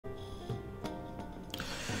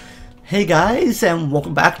Hey guys, and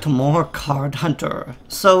welcome back to more Card Hunter.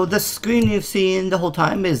 So the screen you've seen the whole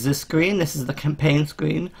time is this screen. This is the campaign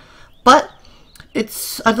screen, but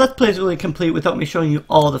Let's Play is really complete without me showing you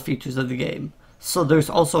all the features of the game. So there's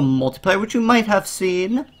also multiplayer, which you might have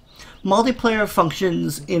seen. Multiplayer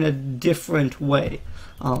functions in a different way.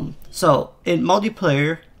 So in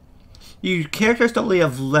multiplayer, your characters don't really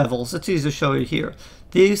have levels. It's easy to show you here.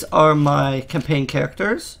 These are my campaign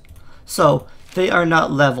characters. So they are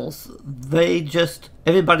not levels.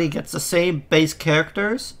 Everybody gets the same base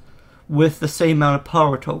characters with the same amount of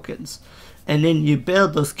power tokens. And then you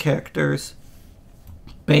build those characters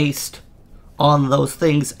based on those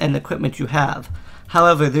things and equipment you have.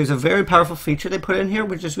 However, there's a very powerful feature they put in here,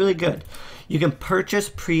 which is really good. You can purchase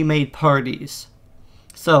pre-made parties.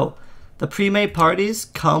 So the pre-made parties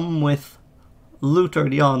come with loot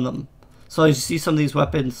already on them. So as you see, some of these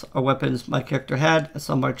weapons are weapons my character had, and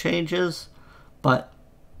some are changes. But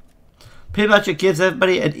pretty much it gives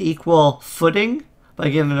everybody an equal footing by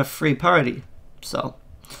giving a free party. So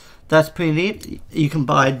that's pretty neat. You can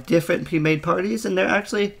buy different pre-made parties, and they're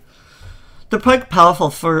quite powerful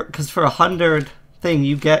because for 100 thing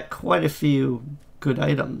you get quite a few good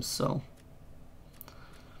items. So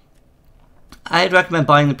I'd recommend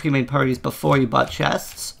buying the pre-made parties before you bought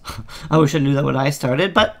chests. I wish I knew that when I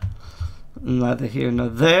started, but neither here nor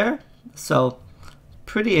there. So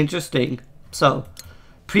pretty interesting. So,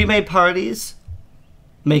 pre-made parties,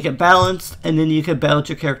 make it balanced, and then you can balance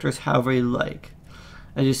your characters however you like.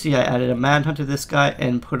 As you see, I added a manhunt to this guy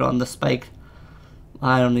and put on the spike.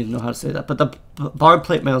 I don't even know how to say that, but the barbed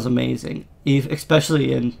plate mail is amazing,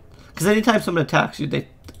 especially in because anytime someone attacks you,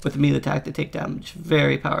 with a melee attack, they take damage.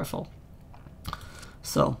 Very powerful.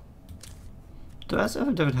 So, do I also have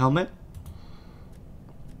a different helmet?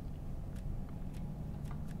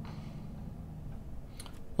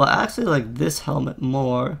 Well, I actually like this helmet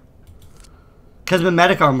more because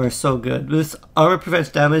mimetic armor is so good. This armor prevents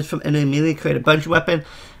damage from enemy melee, create a bunch weapon.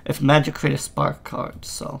 If magic, create a spark card.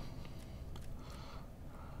 So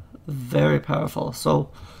very powerful. So,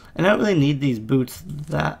 and I don't really need these boots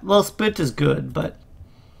that well. Sprint is good, but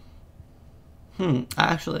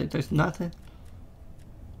actually, there's nothing.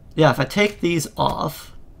 Yeah, if I take these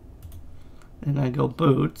off and I go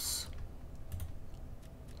boots.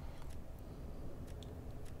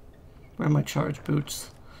 Where are my charge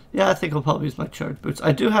boots? Yeah, I think I'll probably use my charge boots.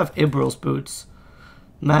 I do have Ibril's boots,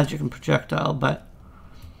 magic and projectile, but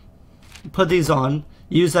put these on,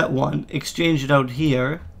 use that one, exchange it out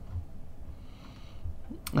here,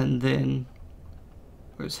 and then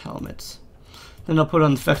where's helmets? Then I'll put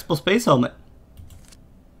on the flexible space helmet.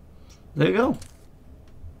 There you go.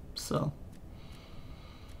 So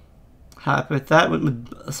happy with that.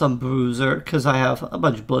 With some bruiser because I have a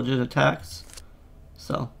bunch of bludgeon attacks.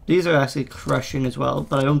 So these are actually crushing as well,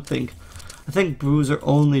 but I think bruiser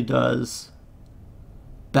only does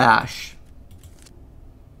bash.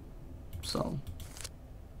 So,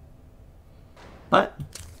 but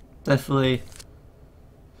definitely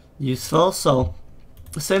useful. So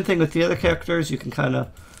the same thing with the other characters, you can kind of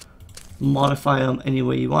modify them any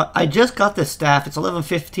way you want. I just got this staff. It's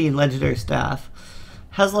 1115 legendary staff.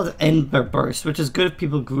 Has a lot of ember burst, which is good if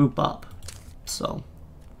people group up. So,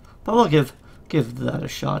 but we'll give that a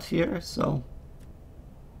shot here. So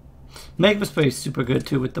magma spray is super good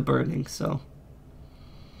too with the burning. So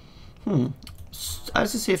I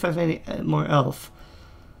have to see if I have any more elf.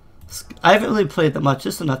 I haven't really played that much,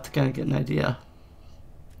 just enough to kind of get an idea.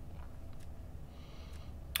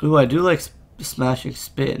 Ooh, I do like smashing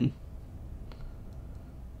spin.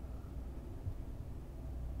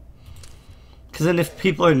 Because then if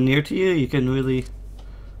people are near to you, you can really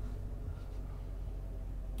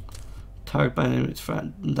target by an enemy's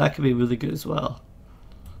front. That could be really good as well.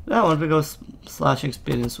 I want to go slashing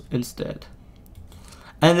spin instead.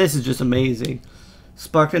 And this is just amazing.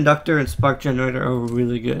 Spark conductor and spark generator are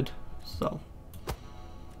really good. So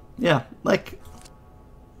yeah,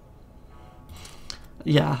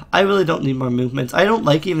 I really don't need more movements. I don't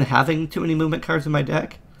like even having too many movement cards in my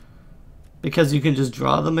deck because you can just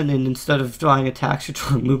draw them, and then instead of drawing attacks, you're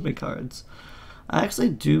drawing movement cards. I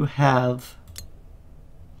actually do have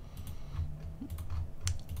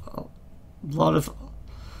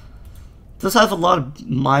does have a lot of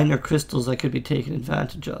minor crystals I could be taking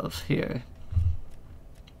advantage of here.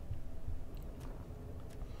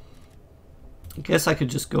 I guess I could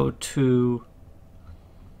just go to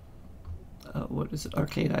what is it,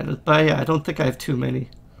 arcane items, but yeah, I don't think I have too many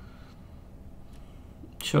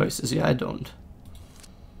choices. Yeah, I don't.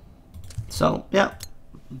 So yeah,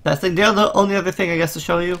 best thing. The only other thing I guess to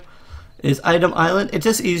show you is Item Island. It's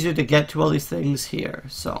just easier to get to all these things here.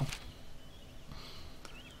 So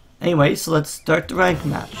Anyway, so let's start the rank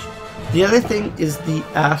match. The other thing is the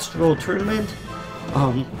Astral Tournament.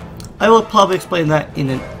 I will probably explain that in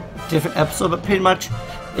a different episode, but pretty much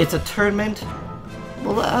it's a tournament.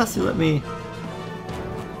 Well, actually, let me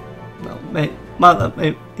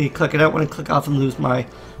click it out when I click off and lose my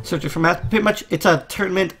searching for math. Pretty much it's a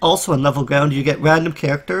tournament, also on level ground. You get random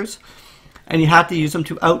characters and you have to use them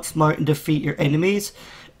to outsmart and defeat your enemies.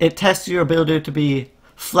 It tests your ability to be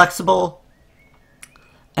flexible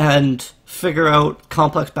and figure out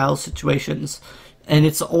complex battle situations. And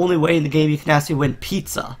it's the only way in the game you can actually win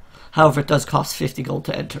pizza. However, it does cost 50 gold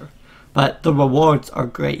to enter. But the rewards are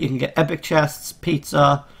great. You can get epic chests,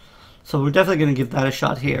 pizza. So we're definitely going to give that a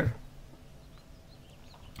shot here.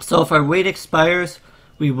 So if our wait expires,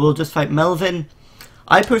 we will just fight Melvin.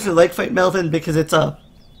 I personally like fight Melvin because it's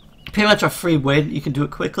pretty much a free win. You can do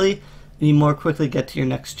it quickly, and you more quickly get to your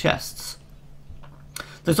next chests.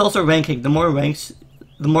 There's also ranking. The more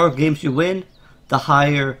games you win, the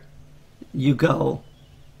higher you go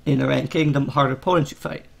in the ranking, the harder opponents you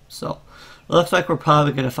fight. So it looks like we're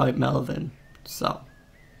probably going to fight Melvin. So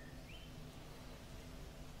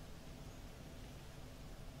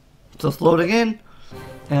it's loading in,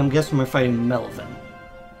 and I'm guessing we're fighting Melvin.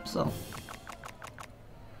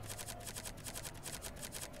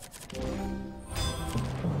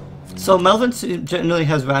 So Melvin generally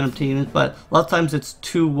has random teams, but a lot of times it's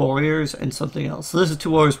 2 warriors and something else. So this is 2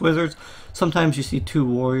 warriors wizards. Sometimes you see 2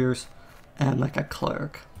 warriors and like a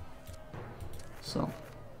cleric. So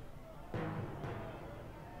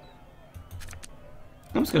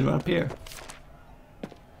I'm just gonna run up here.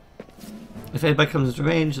 If anybody comes into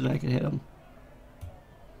range, then I can hit them.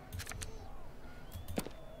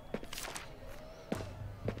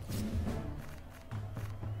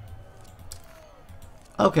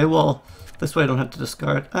 Okay, well, this way I don't have to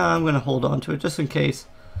discard. I'm going to hold on to it just in case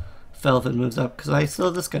Melvin moves up, because I still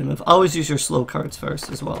have this guy to move. Always use your slow cards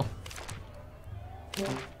first as well.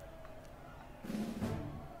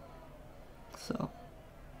 So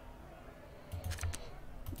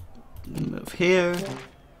move here.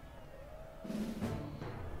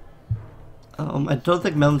 I don't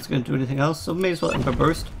think Melvin's going to do anything else, so may as well Ember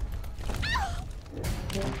Burst.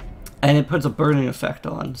 And it puts a burning effect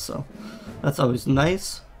on, so that's always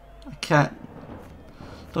nice.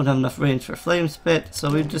 Don't have enough range for Flame Spit,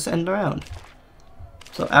 so we just end the round.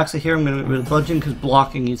 So actually here I'm going to get rid of Bludgeon because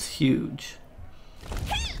blocking is huge.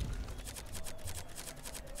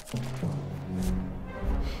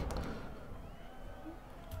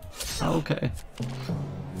 Okay.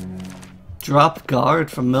 Drop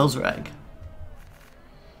Guard from Millsrag.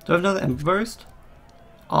 Do I have another Ember Burst?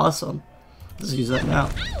 Awesome. Let's use that now.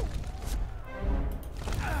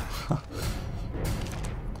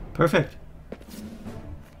 Perfect.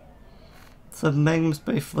 So Magnum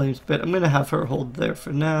Spray, Flame Spit. I'm going to have her hold there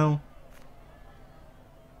for now.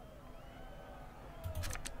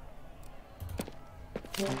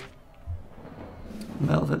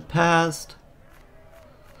 Melvin passed.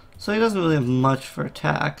 So he doesn't really have much for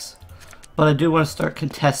attacks. But I do want to start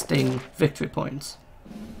contesting victory points.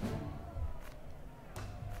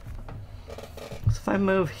 So if I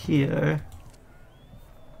move here,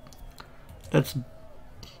 I just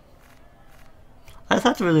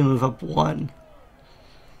have to really move up 1.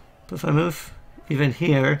 But if I move even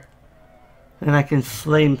here, then I can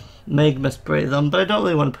Flame Magma Spray them, but I don't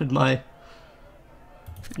really want to put my...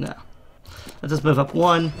 No. I'll just move up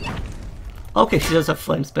 1. Okay, she does have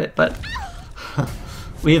Flame Spit, but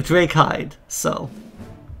we have Drake Hide, so...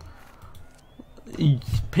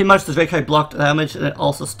 Pretty much the Drake Hide blocked damage, and it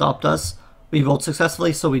also stopped us. We rolled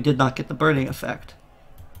successfully, so we did not get the burning effect.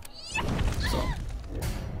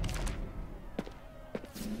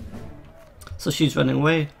 So she's running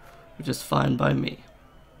away, which is fine by me.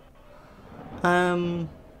 So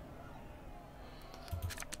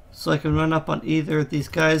I can run up on either of these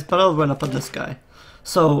guys, but I'll run up on this guy.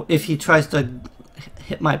 So if he tries to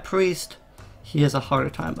hit my priest, he has a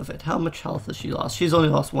harder time of it. How much health has she lost? She's only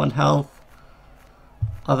lost 1 health.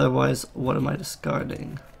 Otherwise, what am I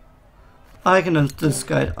discarding? I can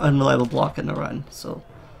discard Unreliable Block in the run, so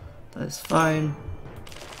that is fine.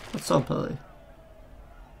 What's up, Billy?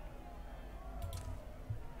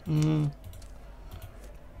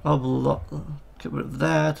 I'll get rid of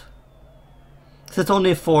that. Since it's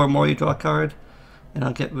only 4 more, you draw a card. And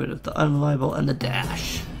I'll get rid of the Unreliable and the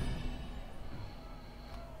dash.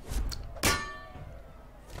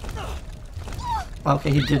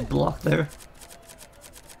 Okay, he did block there.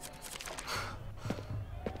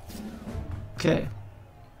 Okay.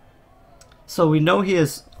 So we know he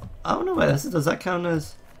is... I don't know what this is. Does that count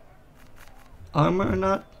as armor or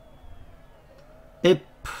not? It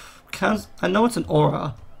counts... I know it's an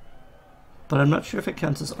aura. but I'm not sure if it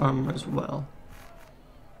counts as armor as well.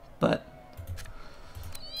 But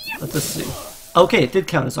let's just see. Okay, it did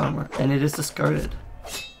count as armor, and it is discarded.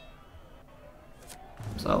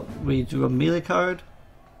 So we drew a melee card.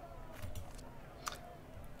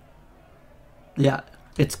 Yeah,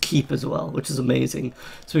 it's keep as well, which is amazing.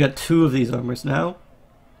 So we got 2 of these armors now.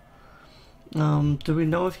 Do we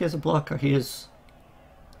know if he has a blocker? He is.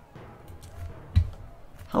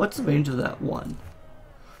 What's the range of that one?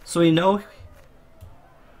 So we know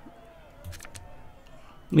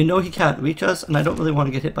he can't reach us, and I don't really want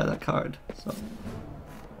to get hit by that card. So.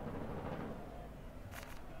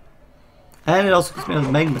 And it also gives me a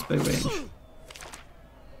Magnus by range.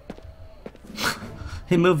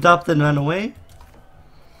 He moved up then ran away.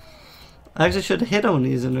 I actually should have hit him when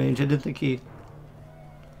he's in range. I didn't think he...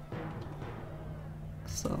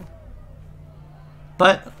 So...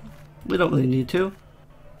 But, we don't really need to.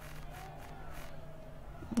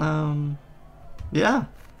 Yeah.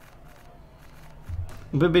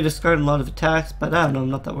 We'll be discarding a lot of attacks, but I don't know, I'm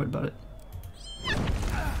not that worried about it.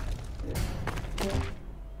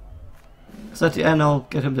 So at the end I'll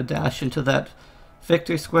get him to dash into that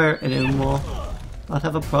victory square and then we'll not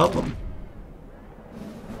have a problem.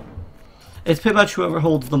 It's pretty much whoever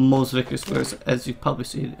holds the most victory squares, as you've probably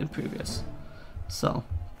seen in previous. So.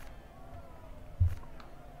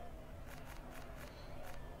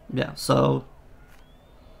 Yeah, so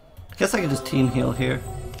I guess I can just team heal here.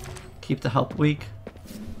 Keep the help weak.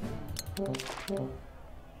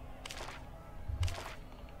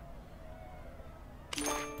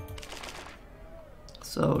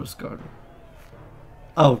 So discard.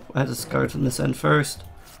 Oh, I had to discard from this end first,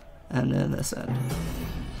 and then this end.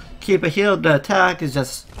 Keep a healed attack is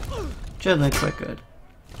just generally quite good.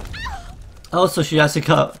 Also, she has to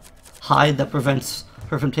got hide that prevents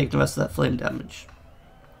her from taking the rest of that flame damage,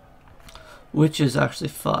 which is actually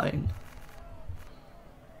fine.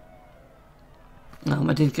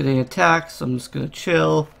 I didn't get any attacks, so I'm just gonna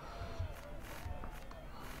chill.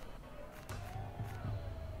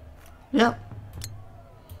 Yep.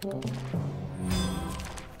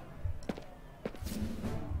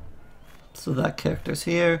 So that character's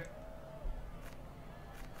here.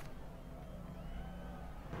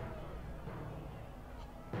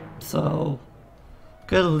 So,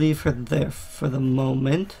 gonna leave her there for the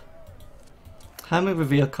moment. How many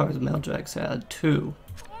reveal cards Meldrag's had? 2.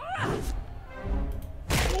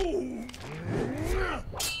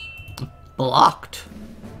 Blocked.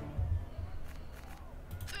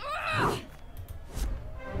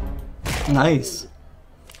 Nice.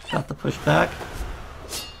 Got the pushback.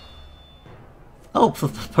 Oh,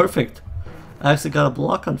 perfect. I actually got a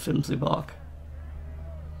block on Flimsy Block.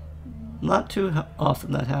 Not too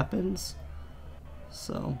often that happens.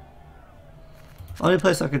 So, only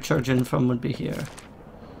place I could charge in from would be here.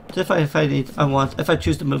 If I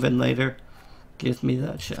choose to move in later, give me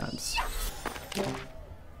that chance.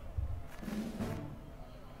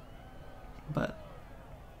 But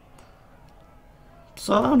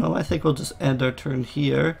so I don't know. I think we'll just end our turn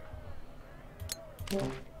here.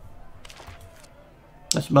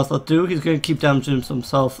 That's what Muscle do. He's going to keep damaging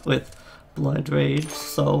himself with Blind Rage,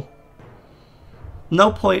 so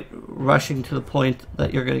no point rushing to the point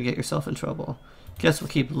that you're going to get yourself in trouble. Guess we'll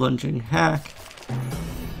keep lunging hack.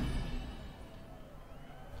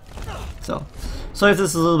 So, sorry if this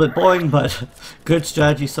is a little bit boring, but good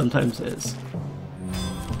strategy sometimes is.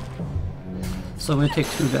 So I'm going to take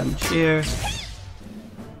 2 damage here.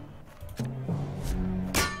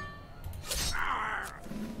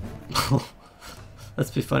 Let's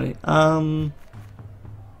be funny.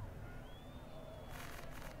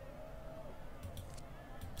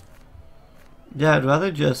 Yeah, I'd rather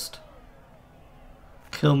just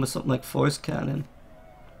kill him with something like Force Cannon.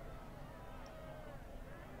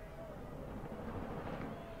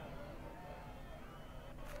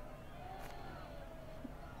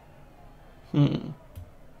 If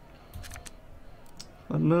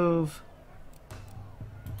I move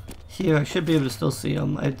here, I should be able to still see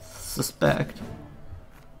him, I suspect.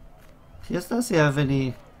 Does he have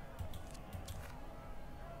any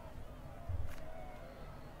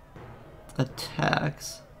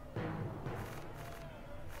attacks?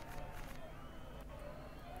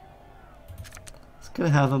 It's gonna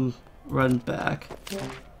have him run back.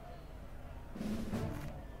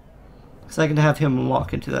 Because I can have him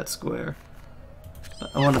walk into that square.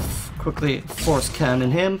 But I want to quickly Force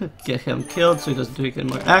Cannon him, get him killed so he doesn't take any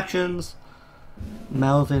more actions.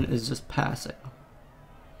 Malvin is just passing.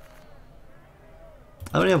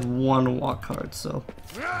 I only have 1 walk card, so.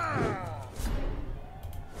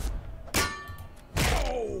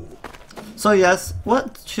 So yes,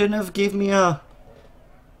 what shouldn't have gave me a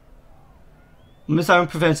Misarm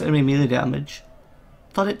prevents enemy melee damage.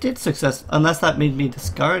 Thought it did success, unless that made me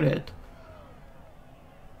discard it.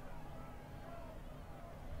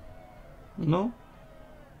 No?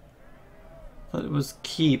 Thought it was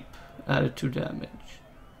keep, added 2 damage.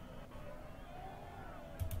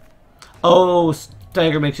 Oh,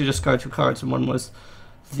 stagger makes you discard 2 cards, and one was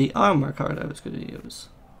the armor card I was going to use.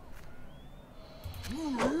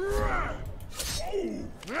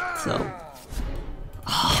 So,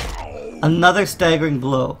 another staggering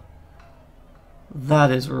blow.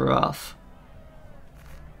 That is rough.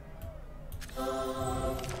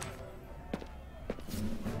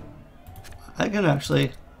 I can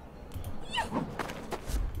actually...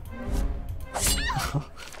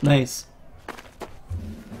 Nice.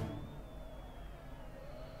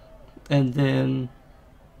 And then...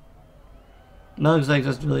 Melgzag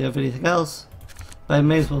doesn't really have anything else, but I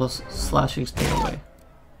may as well slashing stay away.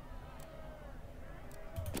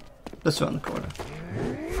 This around the corner.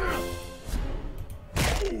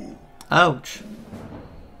 Ouch.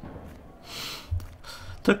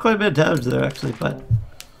 Took quite a bit of damage there actually, but...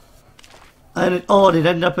 And it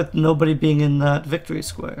ended up with nobody being in that victory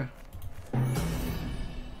square.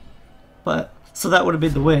 But, so that would have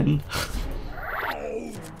been the win.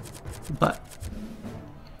 But,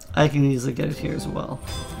 I can easily get it here as well.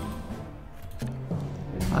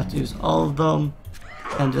 I have to use all of them,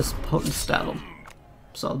 and just potent stab them.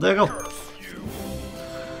 So, there you go.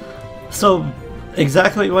 So,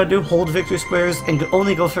 exactly what you want to do, hold victory squares, and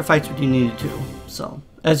only go for fights when you need to. So,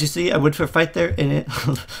 as you see, I went for a fight there, and it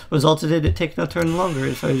resulted in it taking a turn longer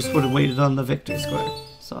if I just would have waited on the victory square.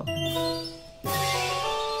 So,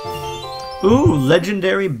 ooh,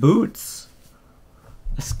 legendary boots.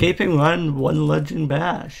 Escaping run, 1 legend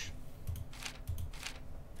bash.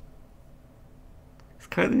 It's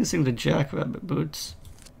kind of using the jackrabbit boots.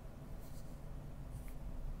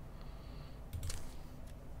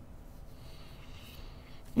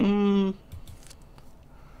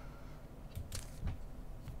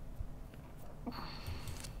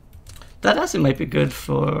 That actually might be good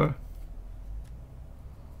for...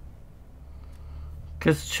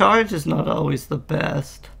 Because charge is not always the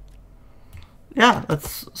best. Yeah,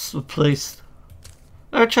 let's replace...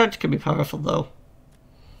 Our charge can be powerful though.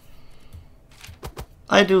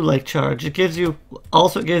 I do like charge. It gives you...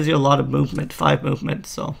 Also it gives you a lot of movement. 5 movement,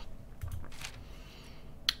 so...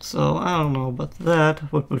 So, I don't know about that.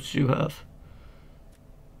 What boots do you have?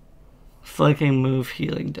 Flanking move,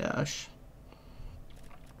 healing dash.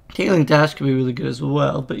 Healing dash can be really good as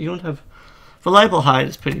well, but you don't have... Reliable hide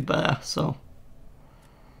is pretty bad, so...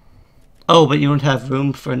 Oh, but you don't have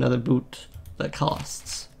room for another boot that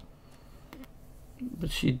costs.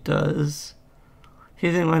 But she does.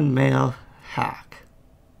 Healing one male hack.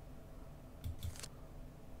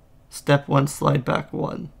 Step 1, slide back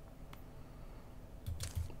 1.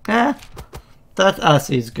 That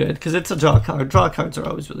actually is good, because it's a draw card. Draw cards are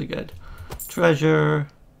always really good. Treasure.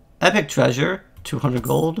 Epic treasure. 200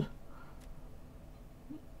 gold.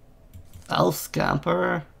 Elf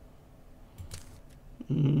Scamper.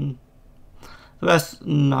 The rest,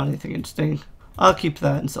 not anything interesting. I'll keep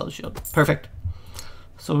that and sell the shield. Perfect.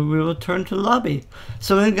 So we will turn to the lobby.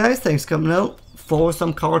 So then guys, thanks for coming out for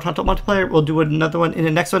some Card Hunter multiplayer. We'll do another one in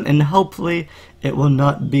the next one, and hopefully it will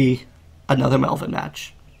not be another Melvin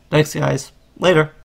match. Thanks guys. Later.